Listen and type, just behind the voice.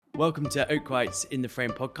Welcome to Oak Writes in the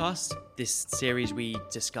Frame podcast. This series we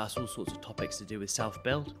discuss all sorts of topics to do with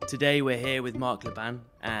self-build. Today we're here with Mark Laban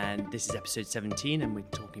and this is episode 17 and we're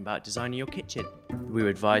talking about designing your kitchen. We were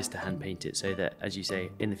advised to hand paint it so that, as you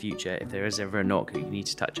say, in the future, if there is ever a knock that you need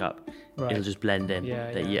to touch up, it'll just blend in. You,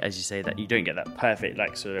 as you say, that you don't get that perfect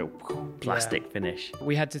sort of plastic finish.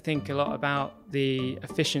 We had to think a lot about the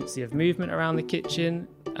efficiency of movement around the kitchen.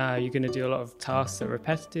 You're going to do a lot of tasks that are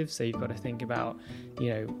repetitive, so you've got to think about,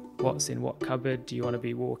 what's in what cupboard. Do you want to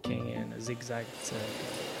be walking in a zigzag?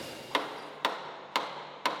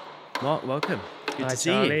 Mark, welcome. Good to see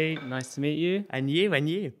Charlie. you. Nice to meet you. And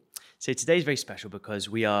you. So today's very special because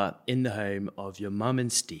we are in the home of your mum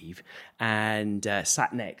and Steve, and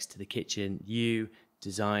sat next to the kitchen, you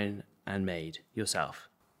design and made yourself.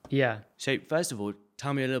 Yeah. So first of all,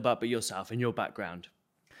 tell me a little bit about yourself and your background.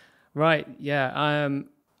 Right. Yeah.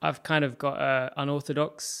 I've kind of got an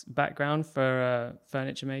unorthodox background for a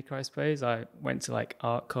furniture maker, I suppose. I went to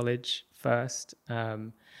art college first,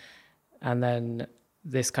 and then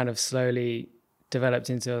this kind of slowly developed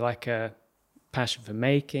into a passion for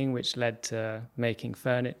making, which led to making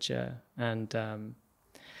furniture. And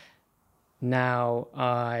now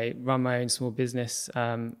I run my own small business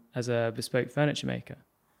as a bespoke furniture maker,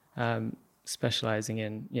 specializing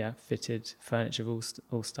in fitted furniture of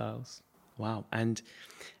all styles. Wow. And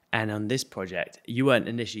on this project, you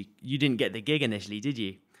didn't get the gig initially, did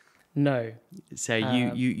you? No. So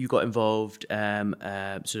you got involved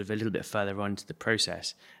sort of a little bit further on to the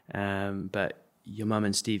process, but your mum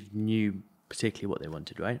and Steve knew particularly what they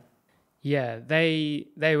wanted, right? Yeah, they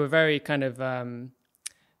were very kind of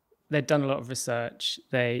they'd done a lot of research.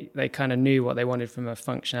 They kind of knew what they wanted from a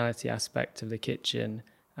functionality aspect of the kitchen.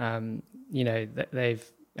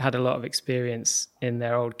 They've had a lot of experience in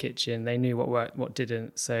their old kitchen. They knew what worked, what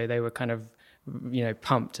didn't. So they were kind of,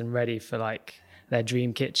 pumped and ready for their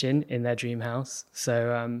dream kitchen in their dream house.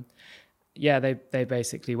 So, they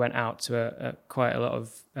basically went out to quite a lot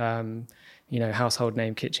of, household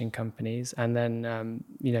name kitchen companies. And then,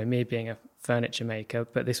 me being a furniture maker,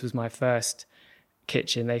 but this was my first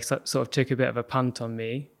kitchen. They sort of took a bit of a punt on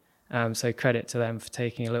me. So credit to them for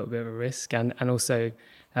taking a little bit of a risk. And also,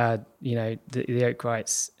 the Oak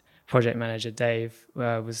Writes project manager, Dave,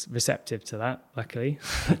 was receptive to that, luckily.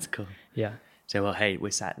 That's cool. Yeah. So, well, hey,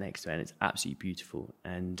 we're sat next to it and it's absolutely beautiful.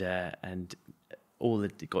 And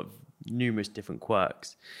got numerous different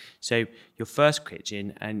quirks. So your first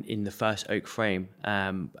kitchen and in the first oak frame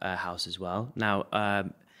house as well. Now,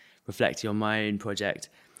 reflecting on my own project,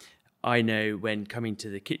 I know when coming to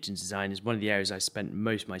the kitchen design is one of the areas I spent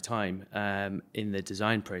most of my time in the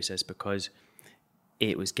design process, because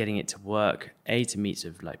it was getting it to work, to meet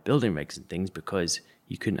sort of building regs and things, because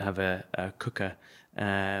you couldn't have a cooker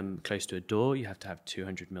close to a door. You have to have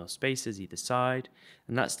 200mm spaces either side,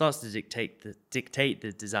 and that starts to dictate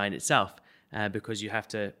the design itself, because you have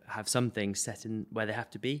to have some things set in where they have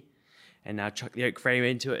to be. And now chuck the oak frame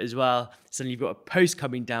into it as well. Suddenly you've got a post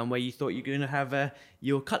coming down where you thought you were going to have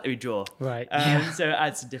your cutlery drawer. Right. So it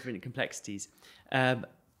adds some different complexities.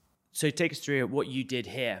 So take us through what you did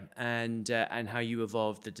here and how you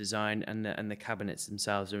evolved the design and the cabinets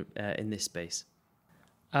themselves in this space.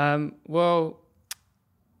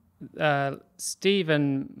 Steve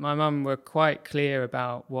and my mum were quite clear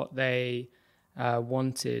about what they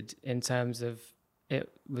wanted in terms of it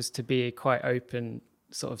was to be a quite open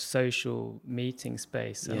sort of social meeting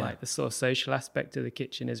space, and the sort of social aspect of the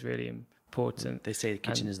kitchen is really important. They say the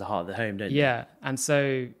kitchen is the heart of the home, don't they? Yeah, and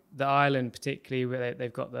so the island particularly, where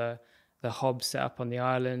they've got the hob set up on the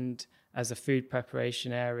island as a food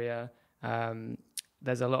preparation area.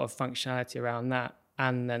 There's a lot of functionality around that,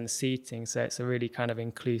 and then seating, so it's a really kind of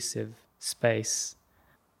inclusive space.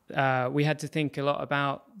 We had to think a lot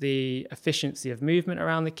about the efficiency of movement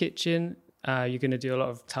around the kitchen. You're going to do a lot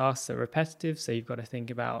of tasks that are repetitive, so you've got to think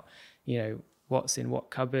about, what's in what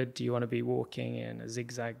cupboard. Do you want to be walking in a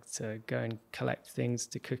zigzag to go and collect things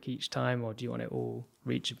to cook each time, or do you want it all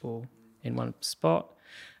reachable in one spot?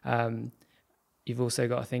 You've also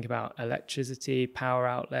got to think about electricity, power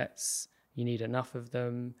outlets. You need enough of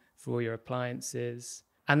them for all your appliances.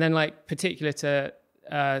 And then particular to,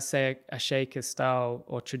 say, a shaker style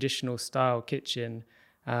or traditional style kitchen,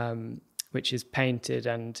 which is painted,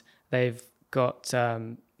 and they've got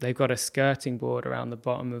a skirting board around the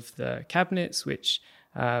bottom of the cabinets, which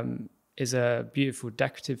is a beautiful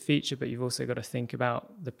decorative feature, but you've also got to think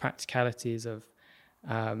about the practicalities of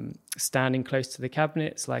standing close to the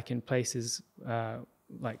cabinets, like in places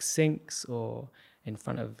like sinks or in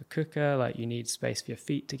front of the cooker. You need space for your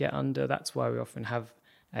feet to get under. That's why we often have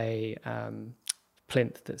a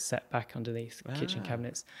plinth that's set back underneath kitchen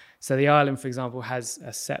cabinets. So the island, for example, has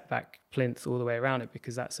a setback plinth all the way around it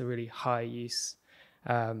because that's a really high use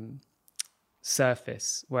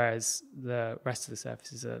surface, whereas the rest of the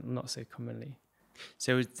surfaces are not so commonly.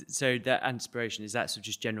 So that inspiration, is that sort of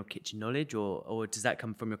just general kitchen knowledge, or does that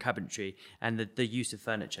come from your cabinetry and the use of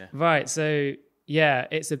furniture? Right. So yeah,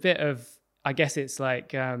 it's a bit of, I guess it's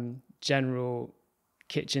like general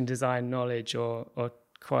kitchen design knowledge, or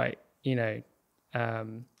quite, I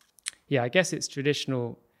guess it's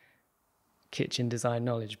traditional kitchen design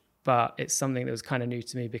knowledge, but it's something that was kind of new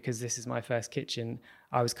to me because this is my first kitchen.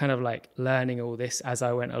 I was kind of like learning all this as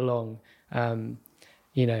I went along,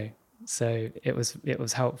 so it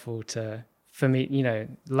was helpful for me,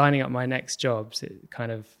 lining up my next jobs. It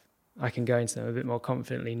kind of, I can go into them a bit more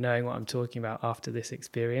confidently, knowing what I'm talking about after this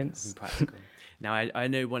experience. Practical. Now, I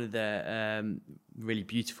know one of the really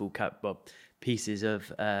beautiful pieces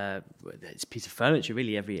of it's a piece of furniture,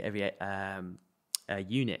 really, every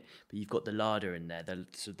unit, but you've got the larder in there,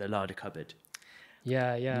 the larder cupboard.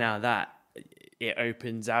 Yeah. Now that it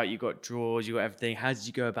opens out, you've got drawers, you've got everything. How did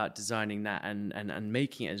you go about designing that and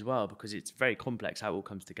making it as well? Because it's very complex how it all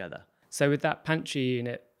comes together. So with that pantry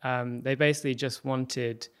unit, they basically just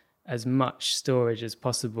wanted as much storage as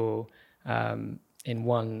possible in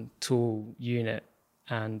one tall unit.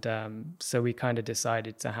 And so we kind of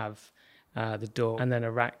decided to have the door and then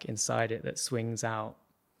a rack inside it that swings out.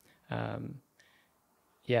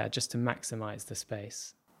 Just to maximize the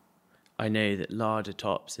space. I know that larder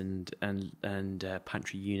tops and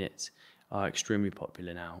pantry units are extremely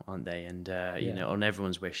popular now, aren't they? And on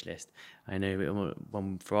everyone's wish list. I know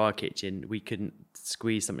for our kitchen, we couldn't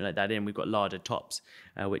squeeze something like that in. We've got larder tops,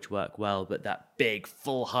 which work well, but that big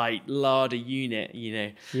full height larder unit,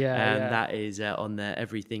 that is on the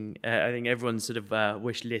everything. I think everyone's sort of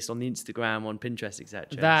wish list on the Instagram, on Pinterest,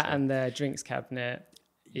 etc. And their drinks cabinet.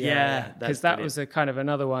 Yeah, because that was a kind of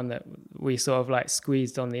another one that we sort of like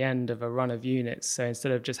squeezed on the end of a run of units. So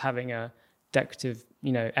instead of just having a decorative,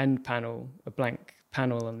 end panel, a blank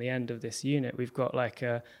panel on the end of this unit, we've got like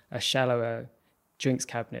a shallower drinks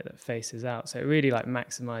cabinet that faces out. So it really like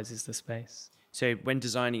maximizes the space. So when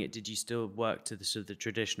designing it, did you still work to the sort of the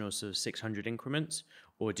traditional sort of 600 increments,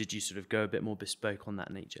 or did you sort of go a bit more bespoke on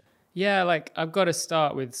that nature? Yeah, like I've got to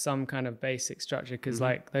start with some kind of basic structure because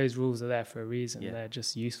like those rules are there for a reason. Yeah. They're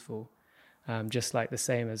just useful. Just like the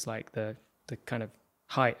same as like the kind of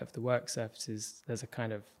height of the work surfaces, there's a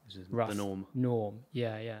kind of rough norm.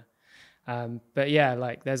 Yeah. But yeah,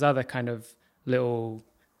 like there's other kind of little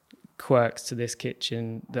quirks to this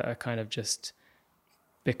kitchen that are kind of just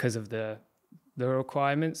because of the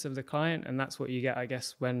requirements of the client. And that's what you get, I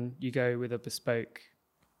guess, when you go with a bespoke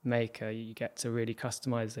maker. You get to really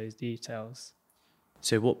customize those details.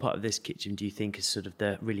 So what part of this kitchen do you think is sort of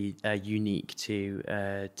the really unique to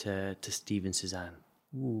Steve and Suzanne?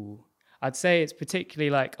 I'd say it's particularly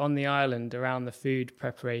like on the island, around the food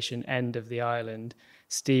preparation end of the island.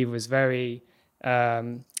 Steve was very,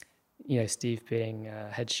 Steve being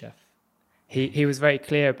head chef, he was very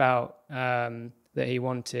clear about that he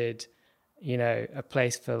wanted, a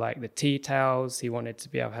place for like the tea towels. He wanted to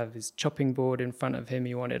be able to have his chopping board in front of him.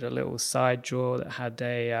 He wanted a little side drawer that had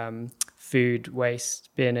a food waste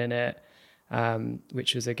bin in it,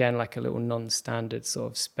 which was again like a little non-standard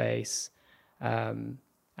sort of space.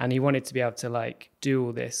 And he wanted to be able to like do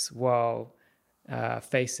all this while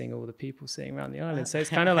facing all the people sitting around the island. So it's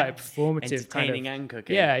kind of like a performative entertaining kind of, and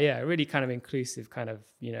cooking. Yeah, really kind of inclusive kind of,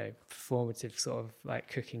 performative sort of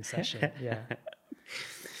like cooking session. Yeah.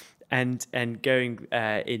 And going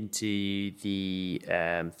into the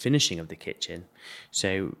finishing of the kitchen,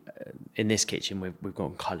 so in this kitchen we've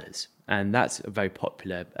got colours, and that's a very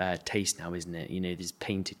popular taste now, isn't it? These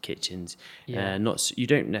painted kitchens. Yeah. You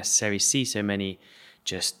don't necessarily see so many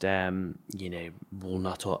just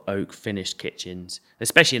walnut or oak finished kitchens,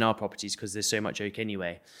 especially in our properties because there's so much oak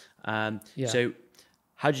anyway. So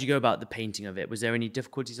how did you go about the painting of it? Was there any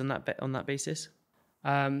difficulties on that basis?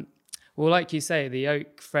 Well, like you say, the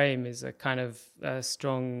oak frame is a kind of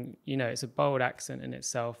strong, it's a bold accent in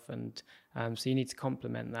itself. And so you need to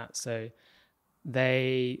complement that. So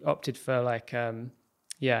they opted for like, a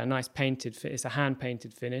nice painted, it's a hand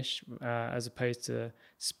painted finish as opposed to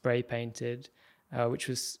spray painted, which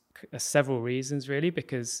was several reasons really,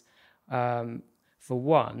 because for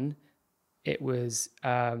one, it was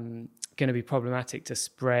going to be problematic to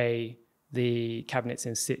spray the cabinets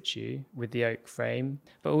in situ with the oak frame,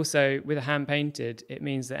 but also with a hand painted, it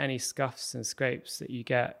means that any scuffs and scrapes that you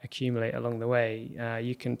get accumulate along the way,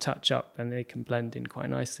 you can touch up and they can blend in quite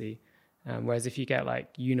nicely. Whereas if you get like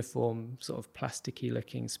uniform sort of plasticky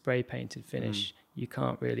looking spray painted finish, you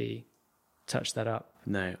can't really touch that up.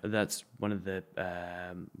 No, that's one of the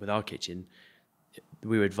with our kitchen.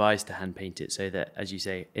 We were advised to hand paint it so that, as you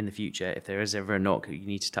say, in the future, if there is ever a knock that you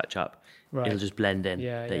need to touch up, it'll just blend in.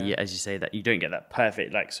 You, as you say, that you don't get that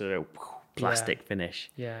perfect like sort of plastic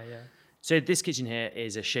finish. Yeah. So this kitchen here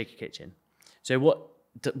is a shaker kitchen. So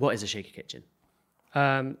what is a shaker kitchen?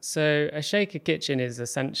 So a shaker kitchen is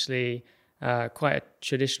essentially quite a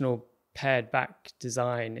traditional pared back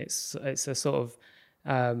design. It's a sort of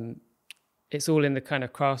it's all in the kind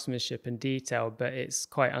of craftsmanship and detail, but it's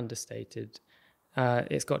quite understated.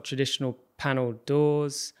 It's got traditional panelled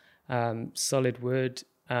doors, solid wood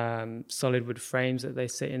frames that they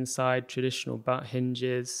sit inside, traditional butt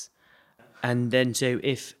hinges. And then, so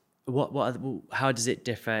how does it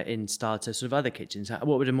differ in style to sort of other kitchens?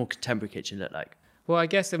 What would a more contemporary kitchen look like? Well, I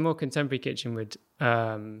guess a more contemporary kitchen would,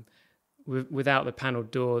 without the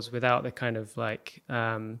panelled doors, without the kind of like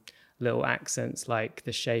little accents like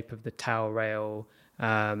the shape of the towel rail,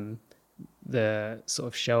 the sort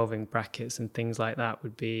of shelving brackets and things like that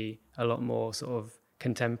would be a lot more sort of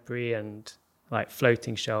contemporary and like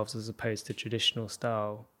floating shelves as opposed to traditional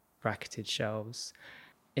style bracketed shelves.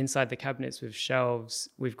 Inside the cabinets with shelves,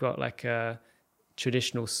 we've got like a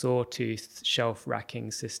traditional sawtooth shelf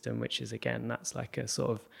racking system, which is, again, that's like a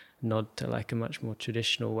sort of nod to like a much more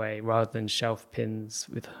traditional way rather than shelf pins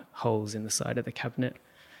with holes in the side of the cabinet.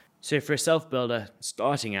 So for a self-builder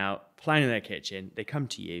starting out, planning their kitchen, they come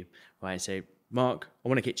to you, right, and say, Mark, I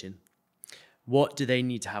want a kitchen. What do they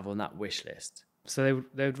need to have on that wish list? So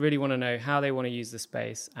they would really want to know how they want to use the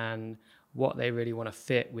space and what they really want to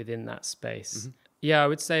fit within that space. Mm-hmm. Yeah, I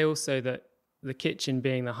would say also that the kitchen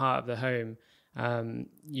being the heart of the home,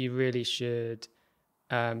 you really should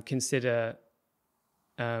consider,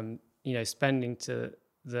 spending to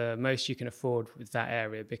the most you can afford with that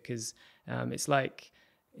area, because it's like,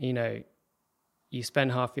 you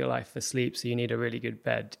spend half your life asleep, so you need a really good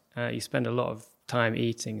bed. You spend a lot of time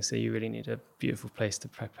eating, so you really need a beautiful place to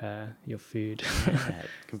prepare your food. Yeah,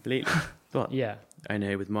 completely. But yeah, I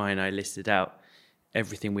know with mine, I listed out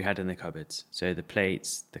everything we had in the cupboards. So the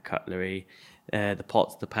plates, the cutlery, the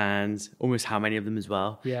pots, the pans, almost how many of them as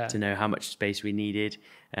well, to know how much space we needed,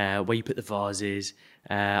 where you put the vases.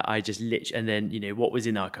 I just and then, what was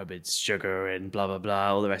in our cupboards, sugar and blah, blah,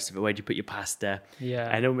 blah, all the rest of it. Where'd you put your pasta? Yeah.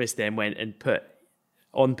 And almost then went and put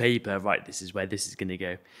on paper, right, this is where this is going to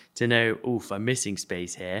go, to know, oof, I'm missing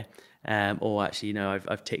space here. Or actually,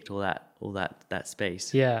 I've ticked all that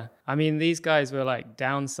space. Yeah. I mean, these guys were like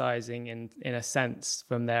downsizing in a sense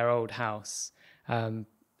from their old house.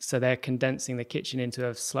 So they're condensing the kitchen into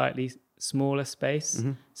a slightly smaller space.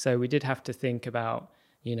 Mm-hmm. So we did have to think about,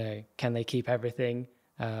 can they keep everything?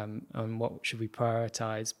 And what should we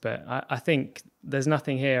prioritize? But I think there's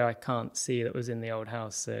nothing here I can't see that was in the old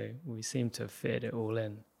house. So we seem to have fitted it all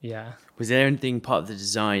in. Yeah. Was there anything part of the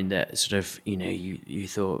design that sort of, you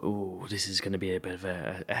thought, oh, this is going to be a bit of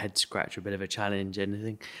a head scratch, or a bit of a challenge,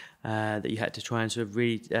 anything that you had to try and sort of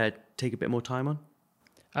really take a bit more time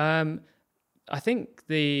on? I think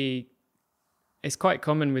it's quite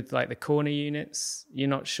common with like the corner units. You're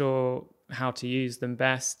not sure how to use them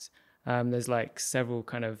best. There's like several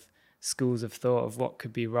kind of schools of thought of what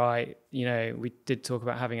could be right. We did talk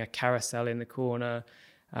about having a carousel in the corner,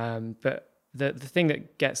 but the thing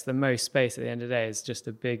that gets the most space at the end of the day is just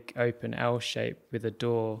a big open L shape with a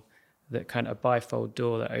door, that kind of a bifold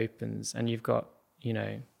door that opens, and you've got,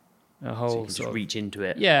 a whole so you can just reach into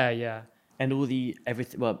it. Yeah. And all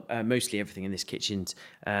mostly everything in this kitchen's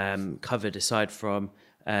covered aside from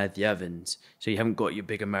the ovens. So you haven't got your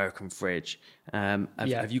big American fridge.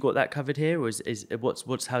 Have you got that covered here, or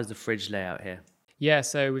how's the fridge layout here? Yeah,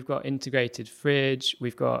 so we've got integrated fridge,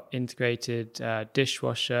 we've got integrated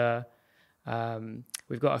dishwasher.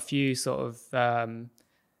 We've got a few sort of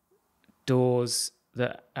doors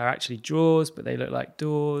that are actually drawers, but they look like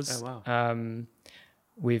doors. Oh wow!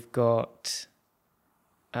 We've got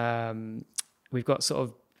sort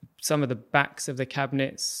of some of the backs of the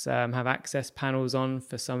cabinets have access panels on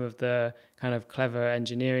for some of the kind of clever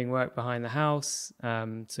engineering work behind the house.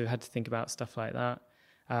 So we had to think about stuff like that,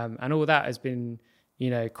 and all that has been,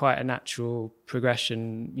 quite a natural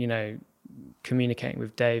progression. Communicating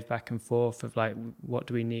with Dave back and forth of like, what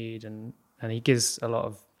do we need, and he gives a lot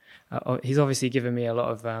of he's obviously given me a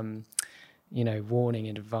lot of warning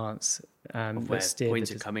in advance of where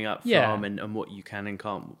points are coming up from, and what you can and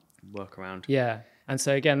can't work around. And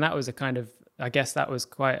so again, that was I guess that was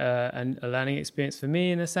quite a learning experience for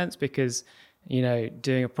me in a sense, because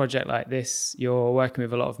doing a project like this, you're working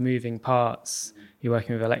with a lot of moving parts. You're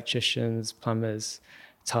working with electricians, plumbers,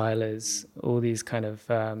 tilers, all these kind of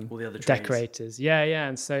All the other trades. decorators. Yeah.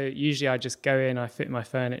 And so usually I just go in, I fit my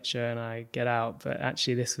furniture and I get out. But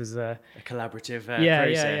actually this was a collaborative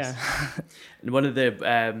process. Yeah. And one of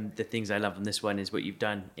the things I love on this one is what you've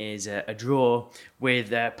done is a drawer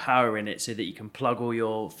with power in it so that you can plug all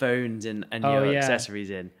your phones and your accessories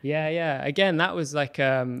in. Yeah. Again, that was like,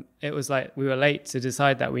 it was like we were late to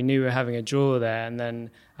decide that. We knew we were having a drawer there. And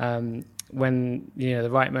then when the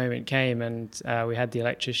right moment came and we had the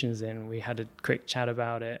electricians in, we had a quick chat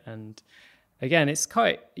about it. And again, it's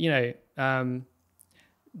quite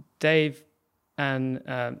Dave and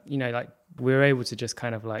like we were able to just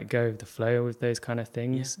kind of like go with the flow with those kind of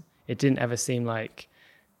things. It didn't ever seem like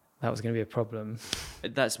that was going to be a problem.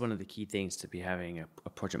 That's one of the key things to be having a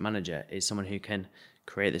project manager, is someone who can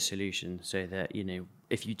create the solution so that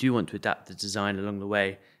if you do want to adapt the design along the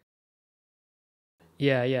way,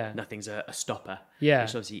 nothing's a stopper.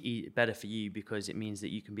 It's obviously better for you because it means that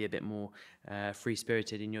you can be a bit more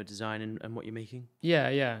free-spirited in your design and what you're making.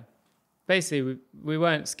 Basically we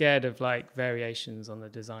weren't scared of like variations on the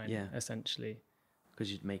design, essentially,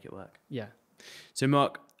 because you'd make it work. So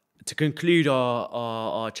Mark, to conclude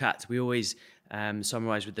our chat, we always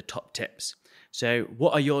summarize with the top tips. So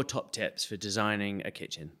what are your top tips for designing a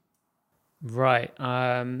kitchen? Right.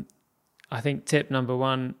 I think tip number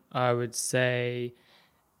one, I would say,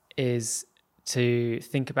 is to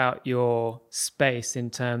think about your space in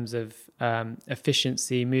terms of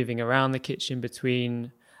efficiency, moving around the kitchen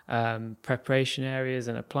between preparation areas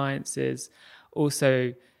and appliances.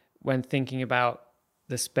 Also, when thinking about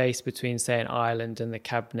the space between, say, an island and the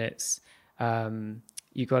cabinets,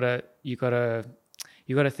 you gotta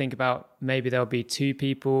think about maybe there'll be two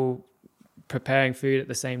people preparing food at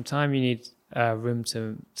the same time. You need room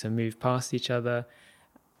to move past each other.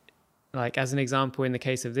 Like, as an example, in the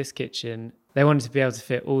case of this kitchen, they wanted to be able to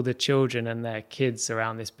fit all the children and their kids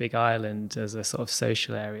around this big island as a sort of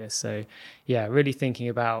social area. So really thinking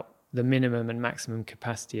about the minimum and maximum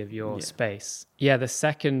capacity of your space. The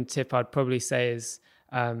second tip I'd probably say is,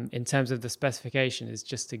 in terms of the specification, is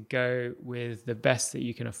just to go with the best that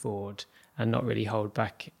you can afford and not really hold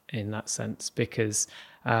back in that sense, because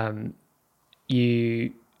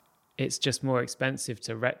it's just more expensive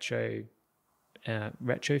to retro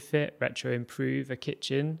improve a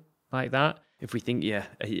kitchen like that. If we think,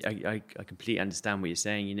 I completely understand what you're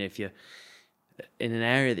saying. If you're in an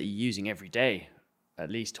area that you're using every day, at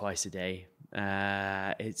least twice a day,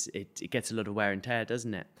 it gets a lot of wear and tear,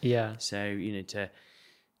 doesn't it? So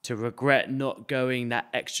to regret not going that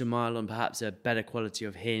extra mile on perhaps a better quality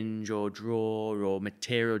of hinge or drawer or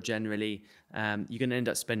material generally, you're going to end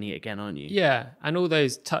up spending it again, aren't you? And all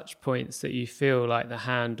those touch points that you feel, like the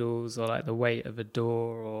handles or like the weight of a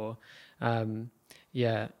door or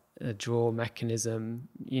a drawer mechanism,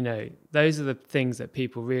 those are the things that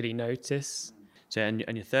people really notice. So and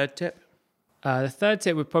your third tip? The third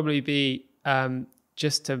tip would probably be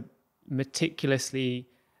just to meticulously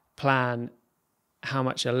plan how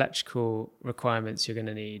much electrical requirements you're going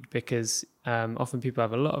to need, because often people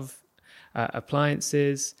have a lot of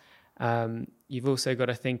appliances. You've also got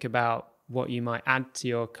to think about what you might add to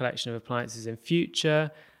your collection of appliances in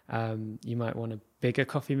future. You might want a bigger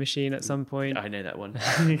coffee machine at some point. I know that one.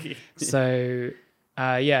 So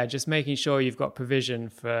just making sure you've got provision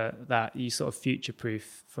for that. You sort of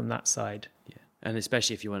future-proof from that side. And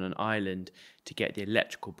especially if you're on an island, to get the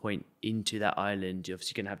electrical point into that island, you're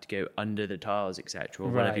obviously going to have to go under the tiles, etc., or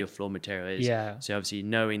whatever your floor material is. So obviously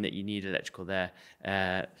knowing that you need electrical there,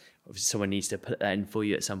 obviously someone needs to put that in for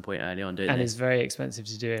you at some point early on, don't they? And it's very expensive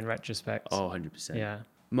to do in retrospect. 100%.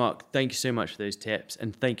 Mark, thank you so much for those tips,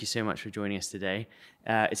 and thank you so much for joining us today.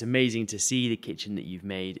 It's amazing to see the kitchen that you've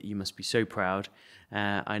made. You must be so proud.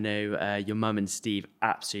 I know your mum and Steve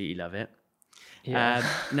absolutely love it.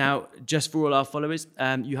 Now, just for all our followers,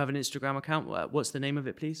 you have an Instagram account. What's the name of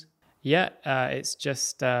it, please? It's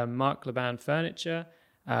just Mark Laban Furniture,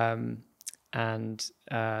 and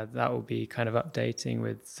that will be kind of updating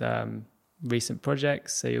with recent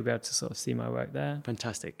projects, so you'll be able to sort of see my work there.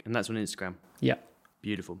 Fantastic. And that's on Instagram?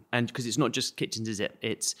 Beautiful. And because it's not just kitchens, is it?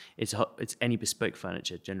 It's any bespoke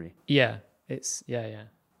furniture generally. It's.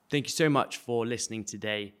 Thank you so much for listening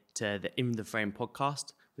today to the In the Frame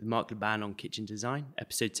podcast with Mark Laban on kitchen design,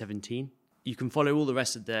 episode 17. You can follow all the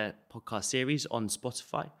rest of the podcast series on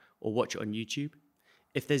Spotify or watch it on YouTube.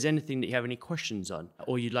 If there's anything that you have any questions on,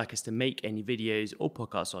 or you'd like us to make any videos or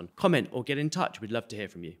podcasts on, comment or get in touch. We'd love to hear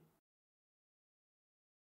from you.